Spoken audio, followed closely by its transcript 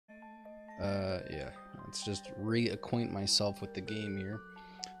Yeah. Let's just reacquaint myself with the game here.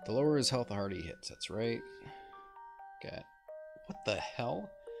 The lower his health, the harder he hits. That's right. Got... What the hell?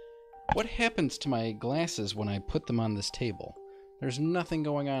 What happens to my glasses when I put them on this table? There's nothing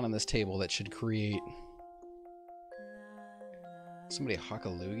going on this table that should create... Somebody hawk a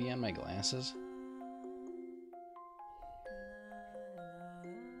loogie on my glasses?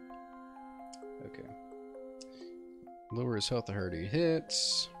 Okay. Lower his health, the harder he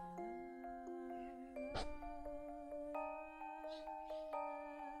hits.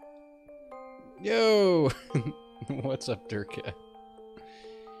 Yo! What's up, Durka?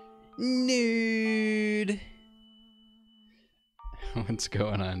 Nude! What's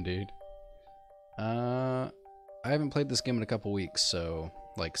going on, dude? I haven't played this game in a couple weeks, so,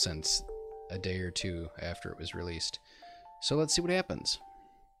 like, since a day or two after it was released. So let's see what happens.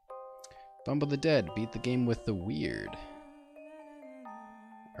 Bumble the Dead, beat the game with the weird.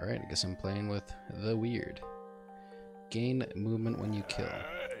 Alright, I guess I'm playing with the weird. Gain movement when you kill.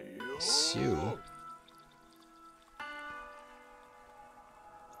 Sue.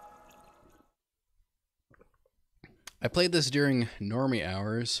 I played this during normie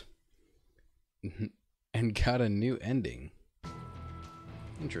hours and got a new ending.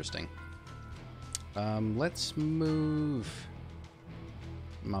 Interesting. Let's move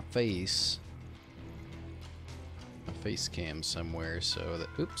my face cam somewhere so that,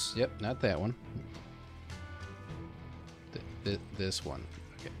 oops, yep, not that one. This one.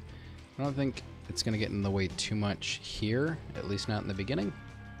 Okay. I don't think it's gonna get in the way too much here, at least not in the beginning.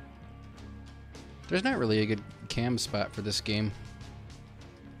 There's not really a good cam spot for this game.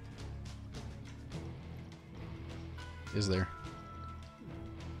 Is there?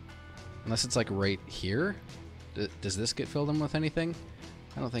 Unless it's like right here? Does this get filled in with anything?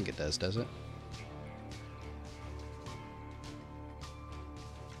 I don't think it does it?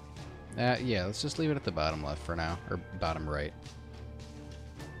 Yeah, let's just leave it at the bottom left for now, or bottom right.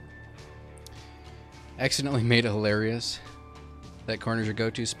 Accidentally made it hilarious. That corner's your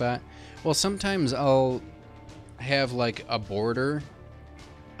go-to spot. Well, sometimes I'll have like a border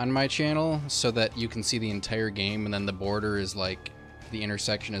on my channel so that you can see the entire game, and then the border is like the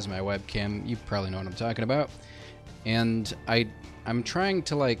intersection is my webcam. You probably know what I'm talking about. And I'm trying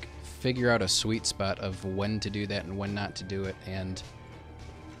to like figure out a sweet spot of when to do that and when not to do it, and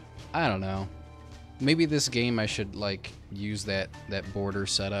I don't know. Maybe this game I should like use that border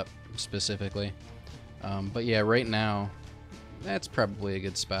setup specifically. But yeah, right now that's probably a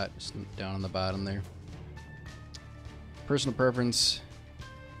good spot, just down on the bottom there. Personal preference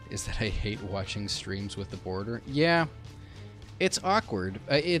is that I hate watching streams with the border. Yeah, it's awkward.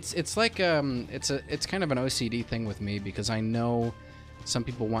 It's like it's kind of an OCD thing with me, because I know some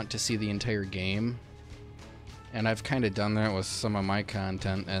people want to see the entire game, and I've kind of done that with some of my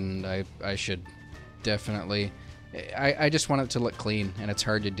content, and I should definitely. I just want it to look clean, and it's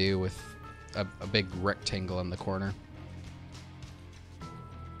hard to do with a big rectangle in the corner.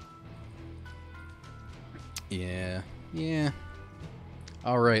 Yeah.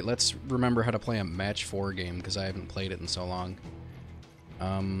 Alright, let's remember how to play a match 4 game, because I haven't played it in so long.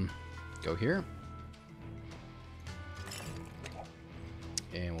 Go here.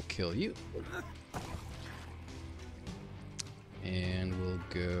 And we'll kill you. And we'll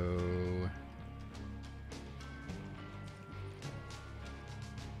go...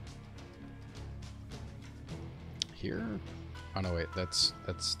 here? Oh no, wait, that's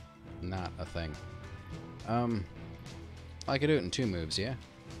not a thing. I could do it in 2 moves, yeah?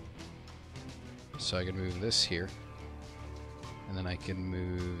 So I could move this here. And then I can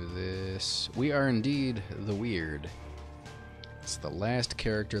move this. We are indeed the weird. It's the last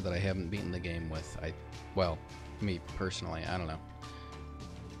character that I haven't beaten the game with. Well, me personally, I don't know.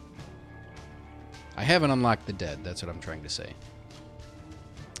 I haven't unlocked the dead, that's what I'm trying to say.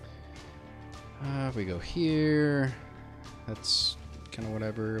 If we go here, that's kind of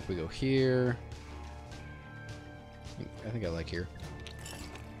whatever. If we go here, I think I like here.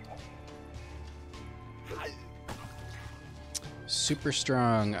 Super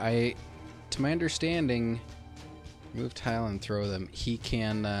strong. To my understanding, move tile and throw them. He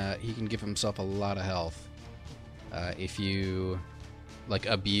can give himself a lot of health if you like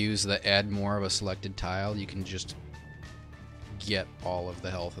abuse the add more of a selected tile. You can just get all of the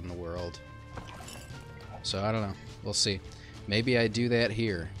health in the world. So I don't know. We'll see. Maybe I do that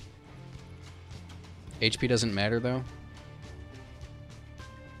here. HP doesn't matter though.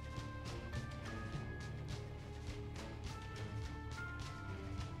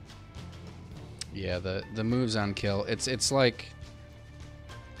 Yeah, the moves on kill. It's like,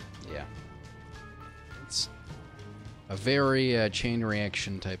 yeah, it's a very chain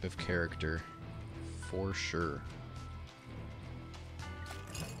reaction type of character, for sure.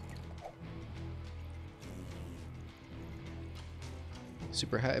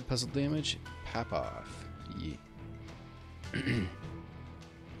 Super high puzzle damage, pop off. Yeah.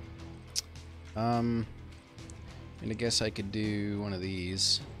 I guess I could do one of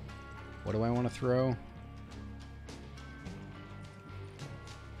these. What do I want to throw?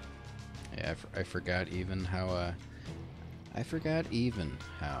 Yeah, I forgot even how, I forgot even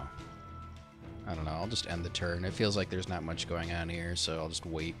how. I don't know, I'll just end the turn. It feels like there's not much going on here, so I'll just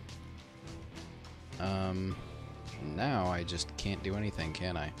wait. Now I just can't do anything,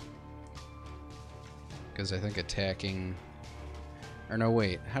 can I? Because I think attacking... Or no,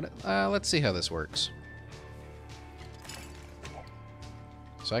 wait. Let's see how this works.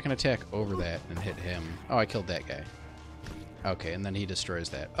 So I can attack over that and hit him. Oh, I killed that guy. Okay, and then he destroys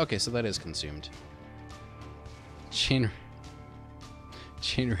that. Okay, so that is consumed. Chain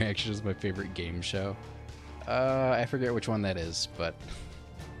Reaction is my favorite game show. I forget which one that is, but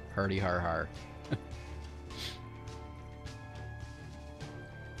hardy har har.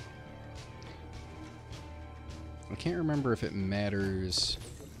 I can't remember if it matters.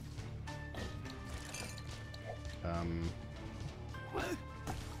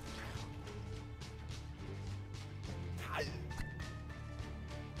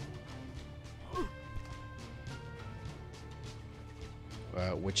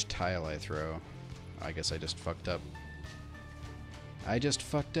 Which tile I throw. I guess I just fucked up. I just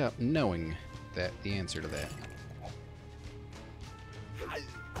fucked up knowing that the answer to that.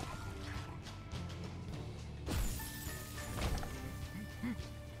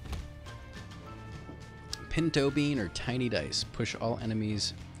 Pinto Bean or Tiny Dice. Push all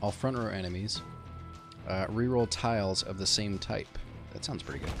enemies, all front row enemies. Reroll tiles of the same type. That sounds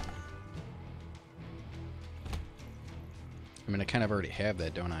pretty good. I mean, I kind of already have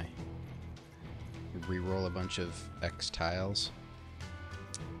that, don't I? Reroll a bunch of X tiles.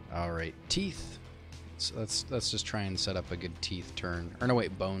 Alright, teeth. So let's just try and set up a good teeth turn. Or no,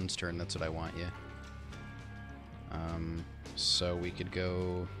 wait, bones turn. That's what I want, yeah. So we could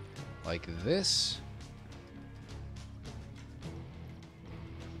go like this.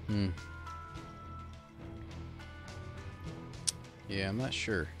 Yeah, I'm not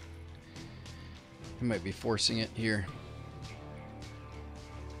sure. I might be forcing it here.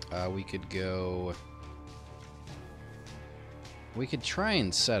 We could go... We could try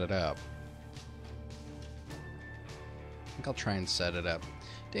and set it up. I think I'll try and set it up.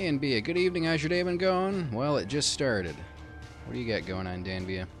 Danbia, good evening. How's your day been going? Well, it just started. What do you got going on,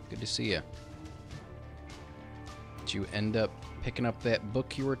 Danbia? Good to see you. Did you end up picking up that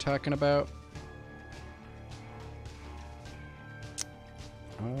book you were talking about?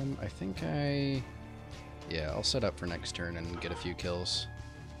 I think yeah, I'll set up for next turn and get a few kills.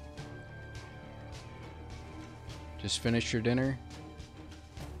 Just finished your dinner?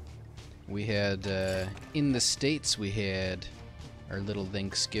 We had, in the States, we had our little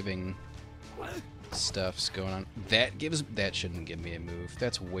Thanksgiving stuffs going on. That shouldn't give me a move.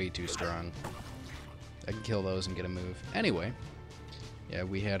 That's way too strong. I can kill those and get a move. Anyway, yeah,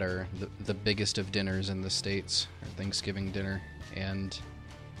 we had the biggest of dinners in the States, our Thanksgiving dinner, and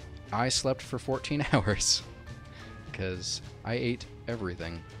I slept for 14 hours because I ate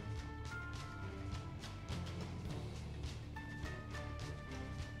everything.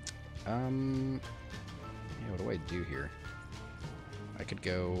 Yeah, what do I do here? I could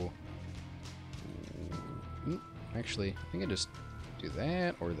go... Actually, I think I just do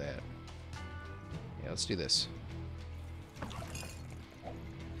that or that. Yeah, let's do this.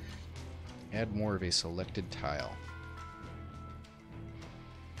 Add more of a selected tile.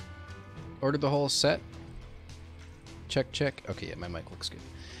 Ordered the whole set. Check, check. Okay, yeah, my mic looks good.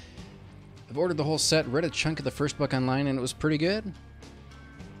 I've ordered the whole set, read a chunk of the first book online, and it was pretty good.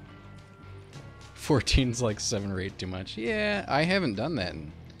 14's like 7 or 8 too much. Yeah, I haven't done that.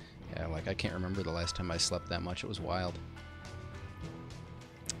 Yeah, like I can't remember the last time I slept that much. It was wild.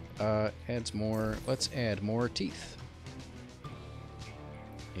 Adds more. Let's add more teeth.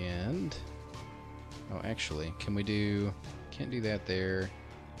 And oh, actually, can we do? Can't do that there.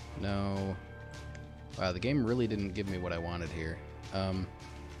 No. Wow, the game really didn't give me what I wanted here. I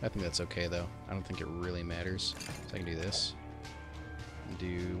think that's okay though. I don't think it really matters. So I can do this.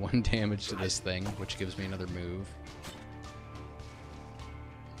 Do 1 damage to this thing, which gives me another move.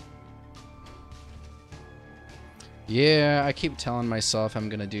 Yeah, I keep telling myself I'm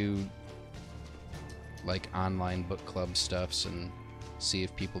gonna do like online book club stuffs and see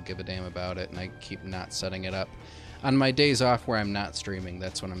if people give a damn about it, and I keep not setting it up. On my days off where I'm not streaming,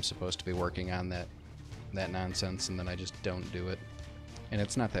 that's when I'm supposed to be working on that. that nonsense, and then I just don't do it. And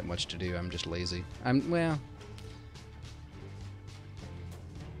it's not that much to do, I'm just lazy.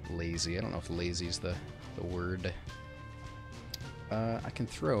 Lazy. I don't know if lazy is the word. I can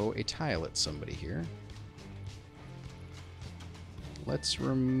throw a tile at somebody here. Let's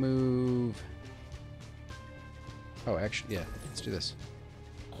remove... Oh, actually, yeah, let's do this.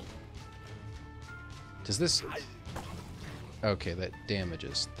 Does this... Okay, that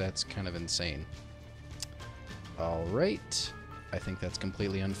damages. That's kind of insane. Alright. I think that's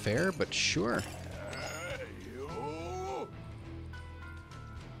completely unfair, but sure.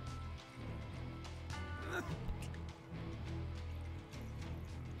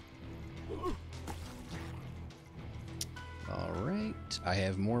 Alright. I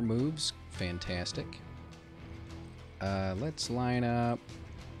have more moves. Fantastic. Let's line up...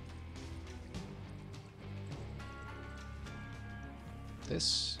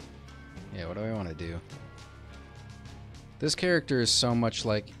 this. Yeah, what do I want to do? This character is so much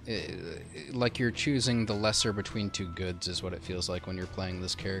like you're choosing the lesser between two goods is what it feels like when you're playing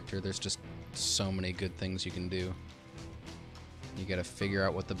this character. There's just so many good things you can do. You gotta figure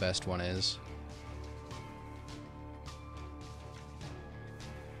out what the best one is.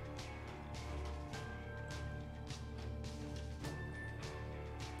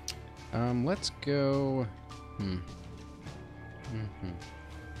 Let's go... And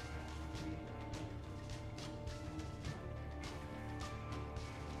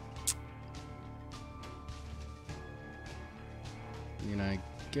I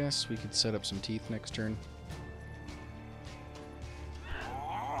guess we could set up some teeth next turn.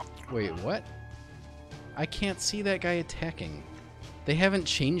 Wait, what? I can't see that guy attacking. They haven't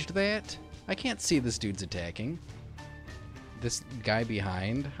changed that? I can't see this dude's attacking. This guy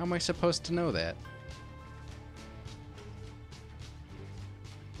behind? How am I supposed to know that?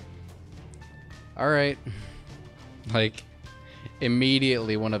 Alright. Like,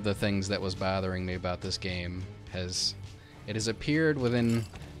 immediately one of the things that was bothering me about this game has... It has appeared within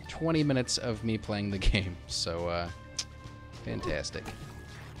 20 minutes of me playing the game, so, fantastic.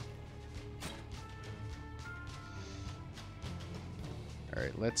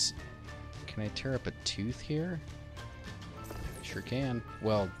 Alright, let's... Can I tear up a tooth here? Sure can.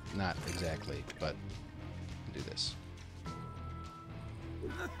 Well, not exactly, but do this.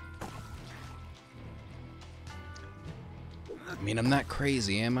 I mean, I'm not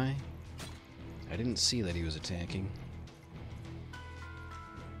crazy, am I? I didn't see that he was attacking.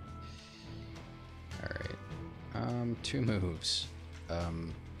 Alright. 2 moves.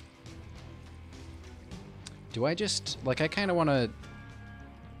 Do I just... Like, I kind of want to...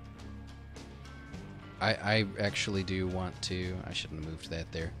 I actually do want to... I shouldn't have moved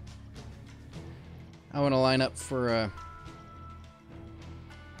that there. I want to line up for...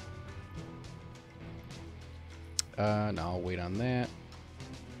 no, I'll wait on that.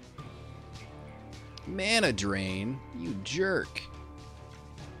 Mana drain? You jerk.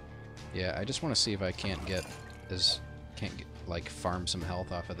 Yeah, I just want to see if I can't get like farm some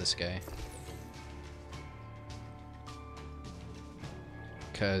health off of this guy.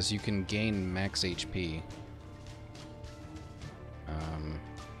 Because you can gain max HP.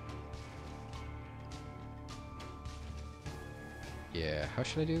 Yeah, how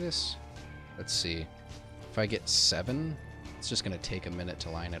should I do this? Let's see. If I get 7, it's just going to take a minute to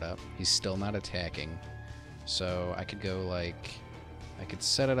line it up. He's still not attacking. So I could go like... I could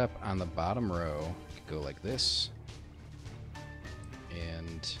set it up on the bottom row. I could go like this.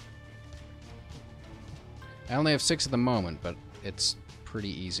 And... I only have 6 at the moment, but it's pretty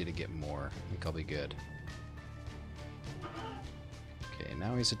easy to get more. I think I'll be good. Okay,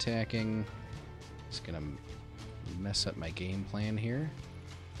 now he's attacking. He's going to mess up my game plan here.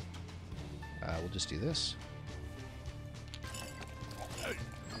 We'll just do this.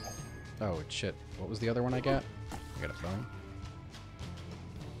 Oh, shit. What was the other one I got? I got a bone.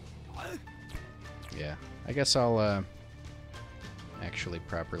 Yeah. I guess I'll actually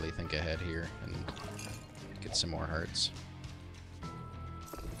properly think ahead here and get some more hearts.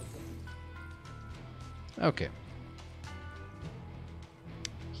 Okay.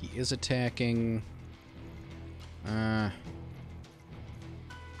 He is attacking.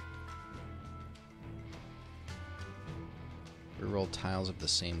 Reroll tiles of the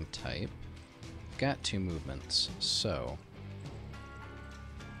same type. Got 2 movements, so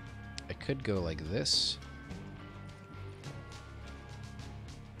I could go like this.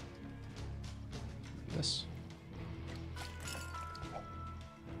 This.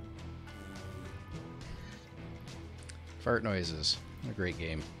 Fart noises. What a great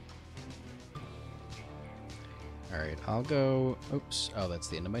game. Alright, I'll go... Oops. Oh, that's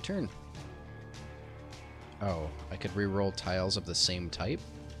the end of my turn. Oh, I could re-roll tiles of the same type?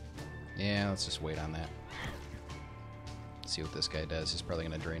 Yeah, let's just wait on that. See what this guy does. He's probably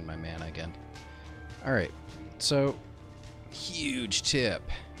going to drain my mana again. Alright, so huge tip.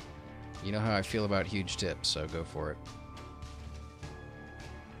 You know how I feel about huge tips, so go for it.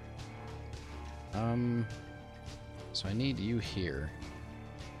 So I need you here.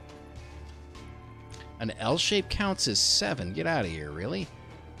 An L shape counts as 7. Get out of here, really?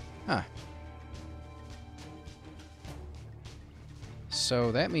 Huh.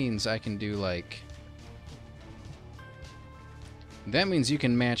 So that means I can do like... That means you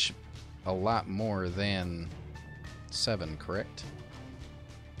can match a lot more than 7, correct?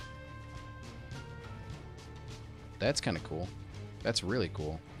 That's kind of cool. That's really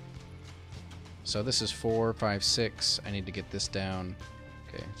cool. So this is 4, 5, 6. I need to get this down.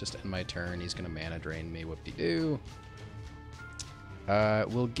 Okay, just end my turn. He's going to mana drain me. Whoop-de-doo.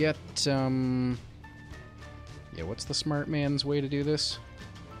 We'll get, yeah, what's the smart man's way to do this?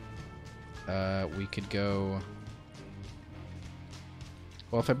 We could go...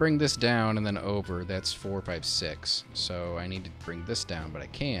 Well, if I bring this down and then over, that's 4, 5, 6. So I need to bring this down, but I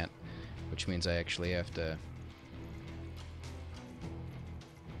can't, which means I actually have to...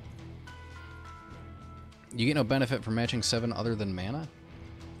 You get no benefit from matching 7 other than mana?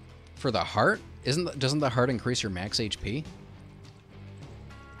 For the heart? Doesn't the heart increase your max HP?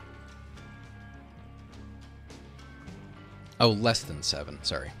 Oh, less than 7,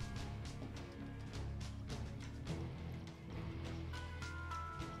 sorry.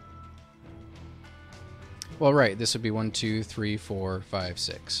 Well, right, this would be 1, 2, 3, 4, 5,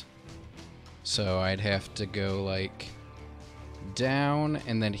 6. So I'd have to go like down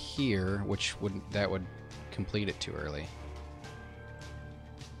and then here, which that would complete it too early.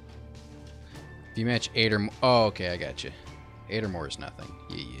 If you match 8 or more... Oh, okay, I got you. 8 or more is nothing.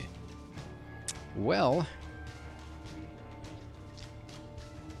 Yeah. Well...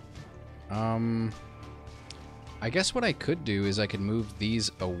 I guess what I could do is I could move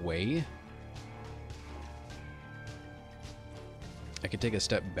these away. I could take a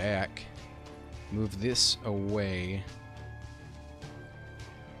step back, move this away.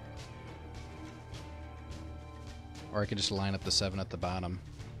 Or I could just line up the 7 at the bottom.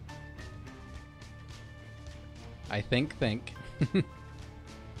 I think.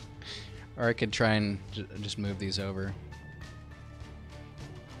 Or I could try and just move these over.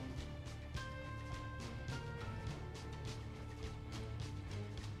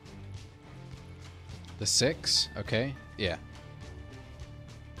 The 6? Okay, yeah.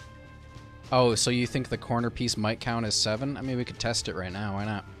 Oh, so you think the corner piece might count as 7? I mean, we could test it right now. Why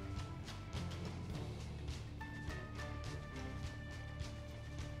not?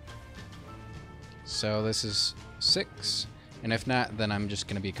 So this is 6. And if not, then I'm just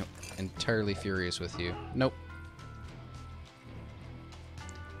going to be entirely furious with you. Nope.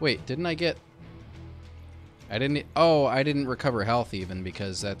 Wait, didn't I get... I didn't... Oh, I didn't recover health even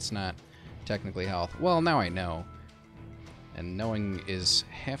because that's not technically health. Well, now I know. And knowing is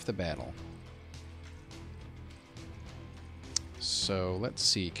half the battle. So, let's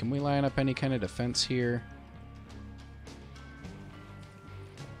see. Can we line up any kind of defense here?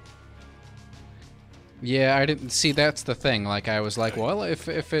 Yeah, I didn't see. That's the thing. Like, I was like, well, if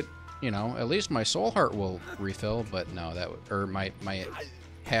it, you know, at least my soul heart will refill. But no, that or my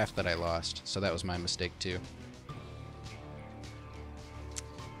half that I lost. So that was my mistake too.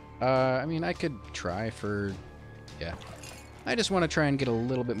 I mean, I could try for, yeah. I just want to try and get a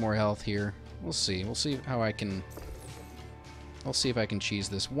little bit more health here. We'll see. We'll see how I can. I'll see if I can cheese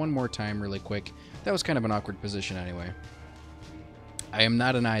this one more time really quick. That was kind of an awkward position anyway. I am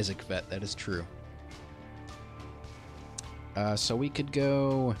not an Isaac vet. That is true. So we could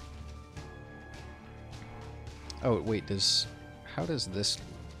go... Oh, wait, how does this...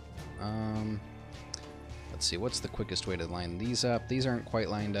 Let's see, what's the quickest way to line these up? These aren't quite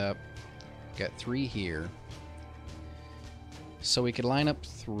lined up. Got 3 here. So we could line up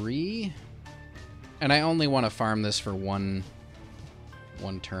 3. And I only want to farm this for one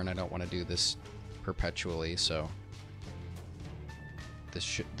turn. I don't want to do this perpetually, so... This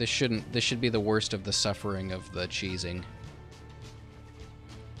should be the worst of the suffering of the cheesing.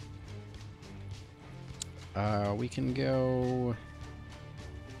 We can go...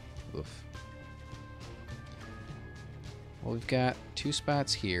 Oof. Well, we've got 2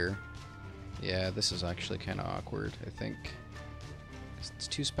 spots here. Yeah, this is actually kind of awkward, I think. It's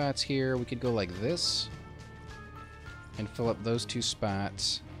 2 spots here. We could go like this. And fill up those 2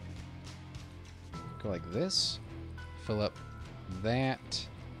 spots. Go like this. Fill up that.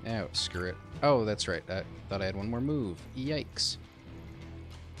 Oh, screw it. Oh, that's right. I thought I had one more move. Yikes.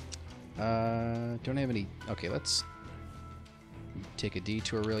 Don't have any... Okay, let's take a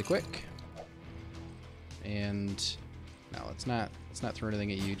detour really quick. And... No, let's not throw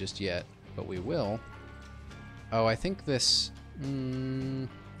anything at you just yet, but we will. Oh, I think this... I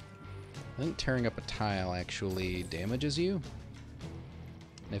think tearing up a tile actually damages you.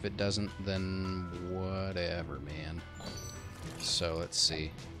 And if it doesn't, then whatever, man. So, let's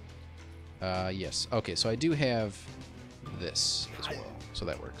see. Yes. Okay, so I do have this as well, so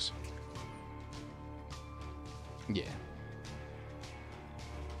that works. Yeah.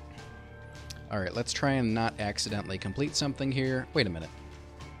 Alright, let's try and not accidentally complete something here. Wait a minute.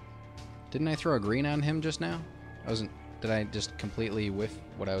 Didn't I throw a green on him just now? Did I just completely whiff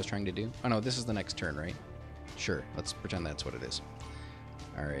what I was trying to do? Oh no, this is the next turn, right? Sure, let's pretend that's what it is.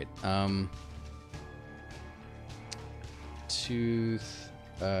 Alright, Tooth,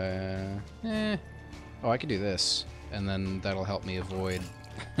 Oh, I could do this, and then that'll help me avoid...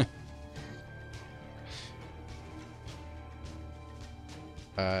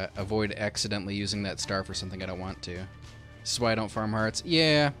 avoid accidentally using that star for something I don't want to. This is why I don't farm hearts.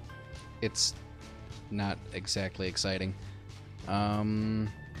 Yeah, it's not exactly exciting.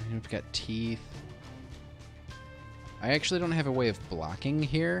 We've got teeth. I actually don't have a way of blocking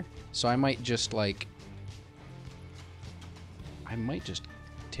here, so I might just, like... I might just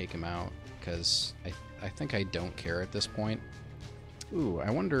take him out, because I think I don't care at this point. Ooh, I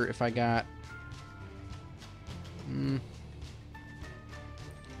wonder if I got...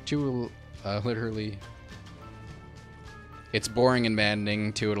 Two literally... It's boring and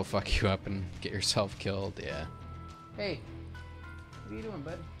maddening. Two, it'll fuck you up and get yourself killed. Yeah. Hey, what are you doing,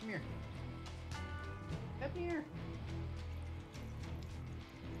 bud? Come here. Come here.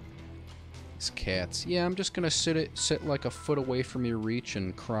 These cats. Yeah, I'm just gonna sit like a foot away from your reach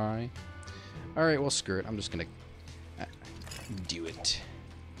and cry. All right, well, screw it. I'm just gonna do it.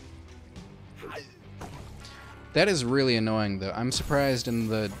 That is really annoying, though. I'm surprised in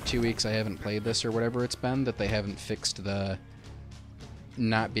the 2 weeks I haven't played this or whatever it's been that they haven't fixed the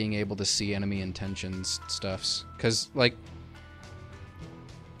not being able to see enemy intentions stuffs. Because, like,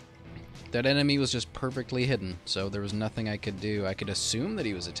 that enemy was just perfectly hidden, so there was nothing I could do. I could assume that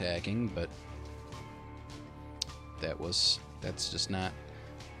he was attacking, but that's just not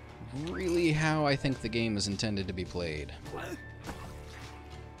really how I think the game is intended to be played.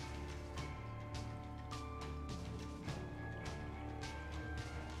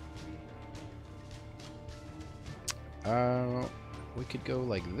 We could go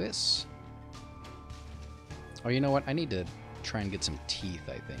like this. Oh, you know what? I need to try and get some teeth,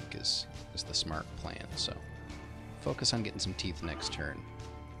 I think, is the smart plan. So, focus on getting some teeth next turn.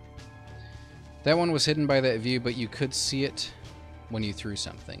 That one was hidden by that view, but you could see it when you threw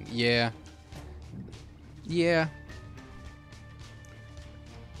something. Yeah. Yeah.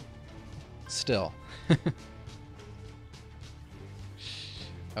 Still.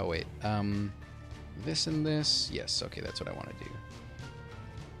 Oh, wait. This and this? Yes, okay, that's what I want to do.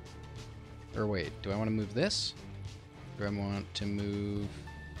 Or wait, do I want to move this? Or do I want to move...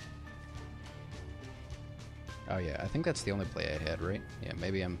 Oh yeah, I think that's the only play I had, right? Yeah,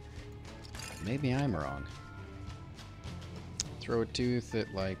 maybe I'm wrong. Throw a tooth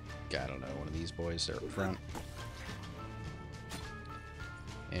at, like, I don't know, one of these boys there up front.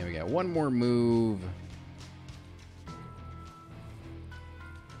 And we got one more move.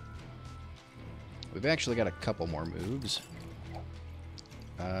 We've actually got a couple more moves.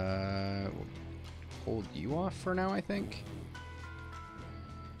 We'll hold you off for now, I think.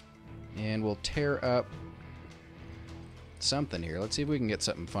 And we'll tear up something here. Let's see if we can get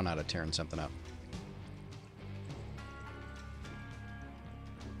something fun out of tearing something up.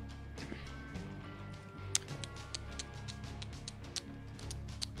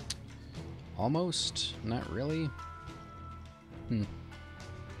 Almost? Not really?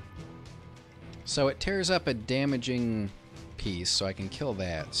 So it tears up a damaging piece, so I can kill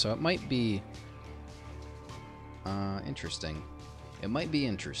that. So it might be interesting. It might be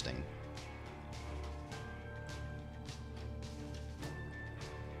interesting.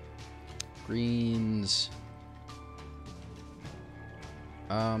 Greens.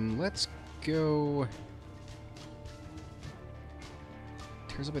 Let's go...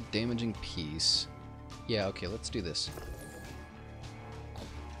 Tears up a damaging piece. Yeah, okay, let's do this.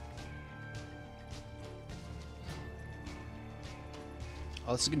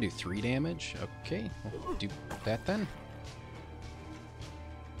 Oh, this is gonna do 3 damage? Okay, we'll do that then.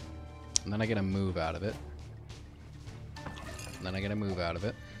 And then I get a move out of it. And then I get a move out of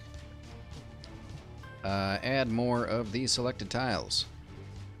it. Add more of these selected tiles.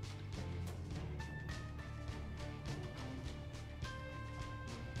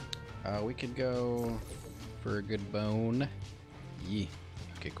 We could go for a good bone. Yee.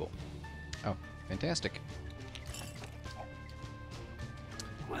 Okay, cool. Oh, fantastic.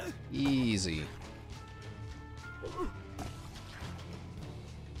 Easy.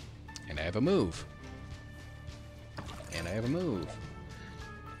 And I have a move. And I have a move.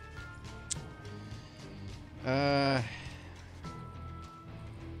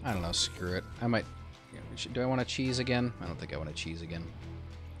 I don't know, screw it. I might... Do I want to cheese again? I don't think I want to cheese again.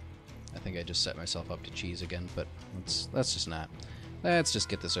 I think I just set myself up to cheese again, but let's just not. Let's just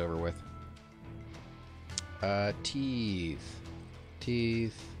get this over with. Teeth.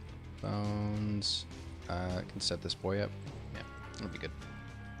 Teeth. Bones. I can set this boy up. Yeah, that'll be good.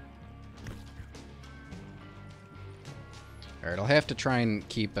 Alright, I'll have to try and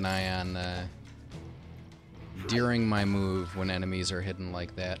keep an eye on... during my move, when enemies are hidden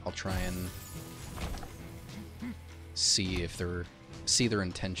like that, I'll try and see if see their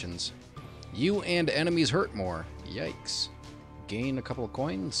intentions. You and enemies hurt more. Yikes. Gain a couple of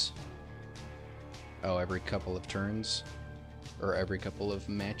coins. Oh, every couple of turns. Or every couple of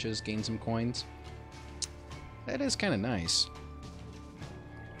matches gain some coins. That is kind of nice.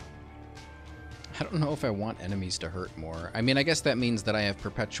 I don't know if I want enemies to hurt more. I mean, I guess that means that I have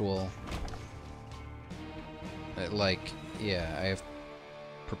perpetual... like, yeah, I have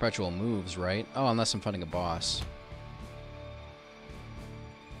perpetual moves, right? Oh, unless I'm fighting a boss.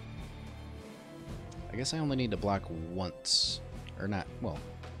 I guess I only need to block once. Or not, well,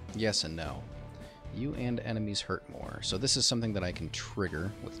 yes and no. You and enemies hurt more. So this is something that I can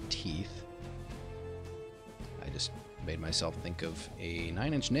trigger with teeth. I just made myself think of a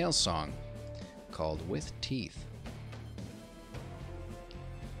Nine Inch Nails song called With Teeth.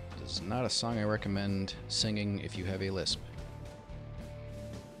 This is not a song I recommend singing if you have a lisp.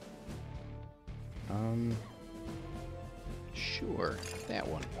 Sure, that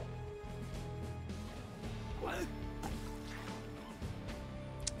one.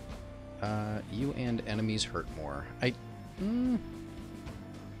 You and enemies hurt more.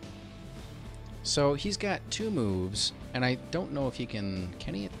 So he's got 2 moves, and I don't know if he can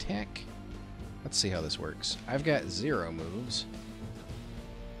he attack? Let's see how this works. I've got 0 moves.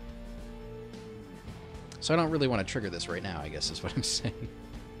 So I don't really want to trigger this right now, I guess is what I'm saying.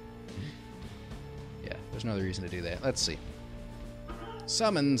 Yeah, there's no other reason to do that. Let's see.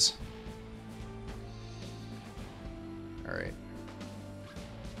 Summons. Alright.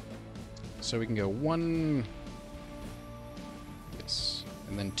 So we can go 1. Yes.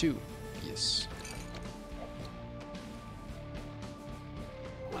 And then 2. Yes.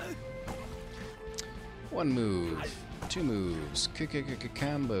 One move. 2 moves.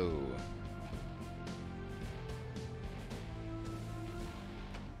 Combo.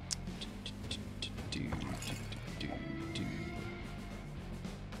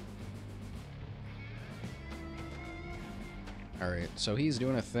 Alright, so he's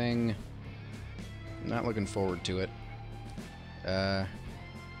doing a thing. Not looking forward to it.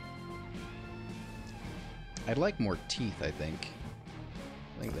 I'd like more teeth, I think.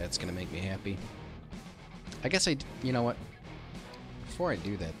 I think that's gonna make me happy. I guess you know what? Before I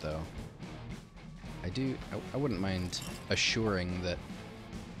do that, though, I wouldn't mind assuring that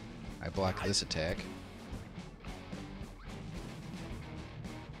I block this attack.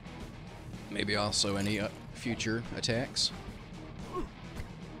 Maybe also any future attacks.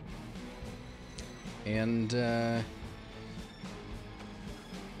 And, let's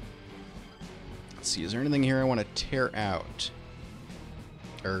see, is there anything here I want to tear out?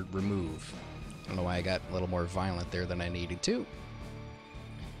 Or remove? I don't know why I got a little more violent there than I needed to.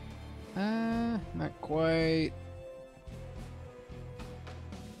 Not quite.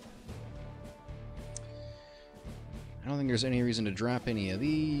 I don't think there's any reason to drop any of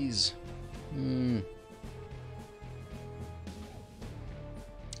these.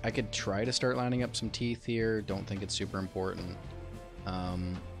 I could try to start lining up some teeth here. Don't think it's super important. I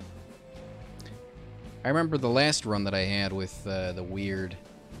remember the last run that I had with the weird...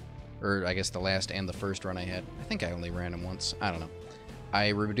 Or I guess the last and the first run I had. I think I only ran them once. I don't know. I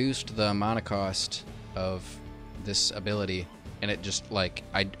reduced the mana cost of this ability, and it just, like,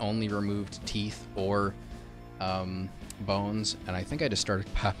 I only removed teeth or bones, and I think I just started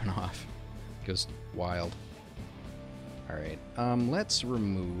popping off. It goes wild. Alright, let's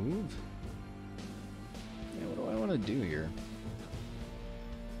remove... Yeah, what do I want to do here?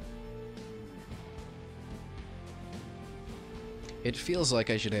 It feels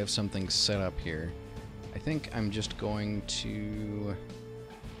like I should have something set up here. I think I'm just going to...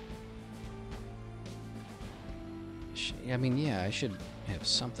 I mean, yeah, I should have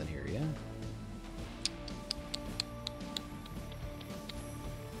something here, yeah?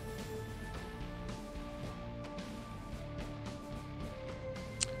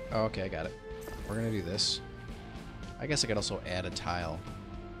 Oh, okay, I got it. We're gonna do this. I guess I could also add a tile.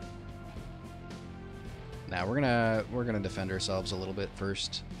 Now we're gonna defend ourselves a little bit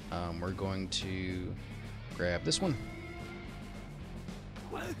first. We're going to grab this one.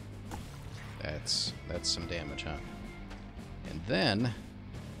 That's some damage, huh? And then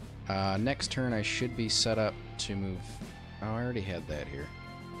next turn I should be set up to move. Oh, I already had that here.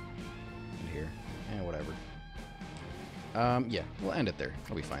 And here. Eh, whatever. Yeah, we'll end it there.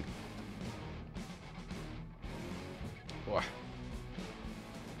 It'll be fine. Whoa.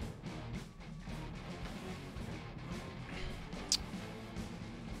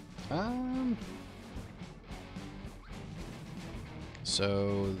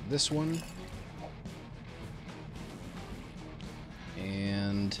 So this one,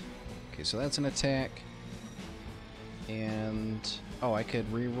 and okay, so that's an attack, and oh, I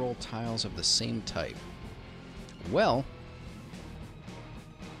could re-roll tiles of the same type. Well,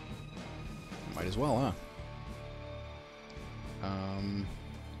 might as well, huh?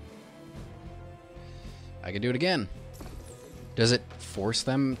 I could do it again. Does it force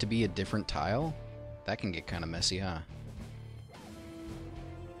them to be a different tile? That can get kind of messy, huh?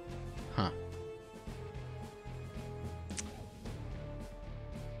 Huh.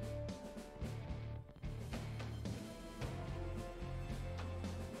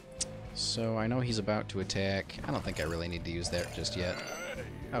 So I know he's about to attack. I don't think I really need to use that just yet.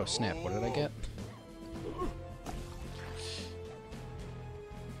 Oh, snap. What did I get?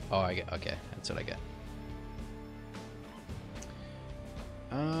 Oh, I get... Okay, that's what I get.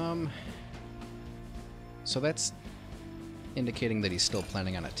 So that's indicating that he's still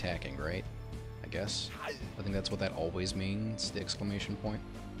planning on attacking, right? I guess. I think that's what that always means, the exclamation point.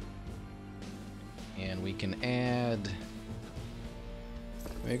 And we can add...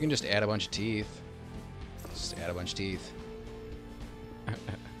 We can just add a bunch of teeth. Just add a bunch of teeth.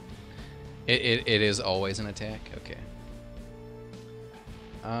 It is always an attack? Okay.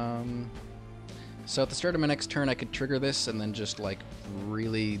 So at the start of my next turn, I could trigger this and then just, like,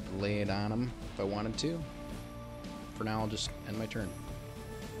 really lay it on him if I wanted to. For now, I'll just end my turn.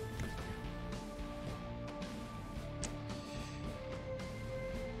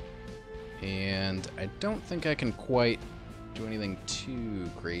 And I don't think I can quite do anything too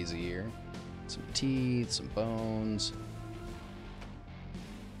crazy here. Some teeth, some bones.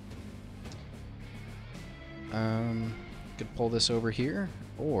 Could pull this over here,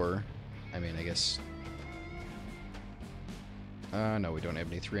 or, I mean, I guess... no, we don't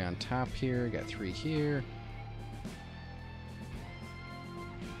have any 3 on top here. Got 3 here.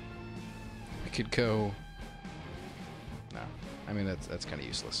 I could go... No, I mean, that's kind of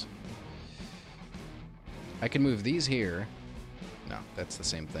useless. I can move these here. No, that's the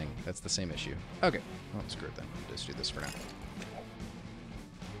same thing. That's the same issue. Okay, well, screw it then. Just do this for now.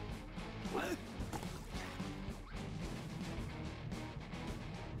 I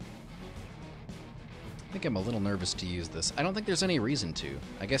think I'm a little nervous to use this. I don't think there's any reason to.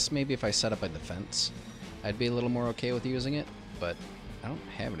 I guess maybe if I set up a defense, I'd be a little more okay with using it, but I don't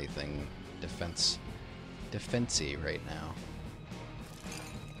have anything defense-y right now.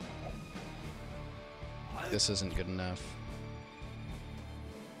 This isn't good enough.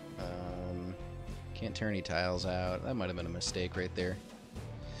 Can't tear any tiles out. That might have been a mistake right there.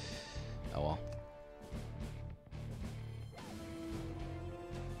 Oh well.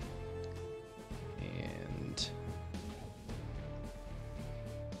 And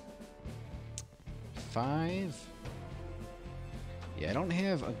 5. Yeah, I don't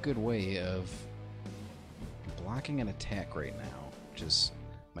have a good way of blocking an attack right now, which is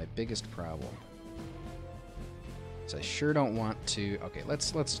my biggest problem. So I sure don't want to... Okay,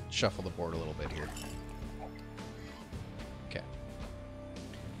 let's shuffle the board a little bit here. Okay.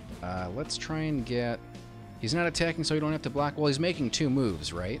 Let's try and get... He's not attacking, so you don't have to block. Well, he's making 2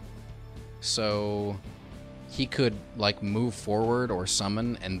 moves, right? So he could, like, move forward or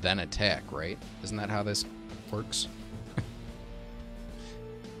summon and then attack, right? Isn't that how this works?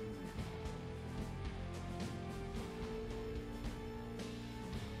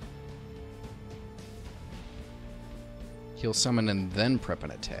 He'll summon and then prep an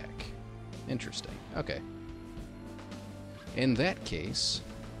attack. Interesting. Okay. In that case...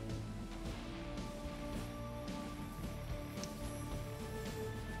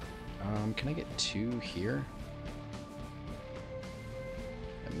 can I get 2 here?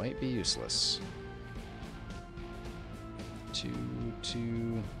 It might be useless. 2,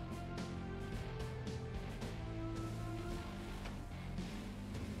 2...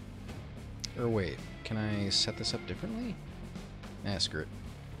 Or wait, can I set this up differently? Screw it.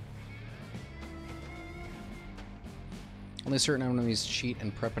 Only certain enemies cheat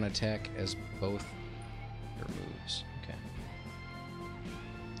and prep an attack as both their moves. Okay.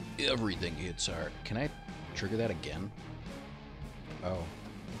 Everything hits hard. Can I trigger that again? Oh.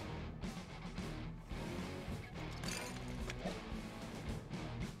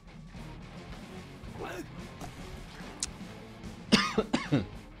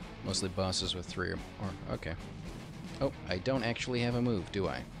 Mostly bosses with 3 or more. Okay. Oh, I don't actually have a move, do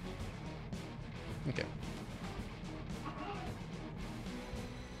I? Okay.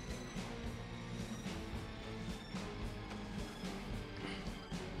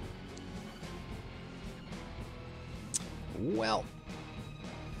 Well.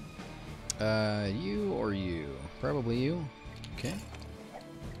 You or you? Probably you. Okay.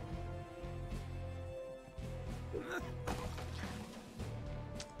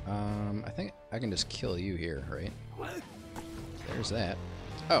 I think I can just kill you here, right? There's that.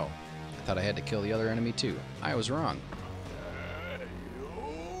 Oh, I thought I had to kill the other enemy too. I was wrong.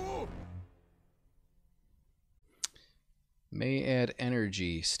 May add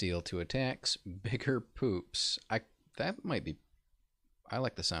energy steal to attacks. Bigger poops. That might be... I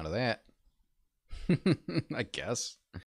like the sound of that. I guess.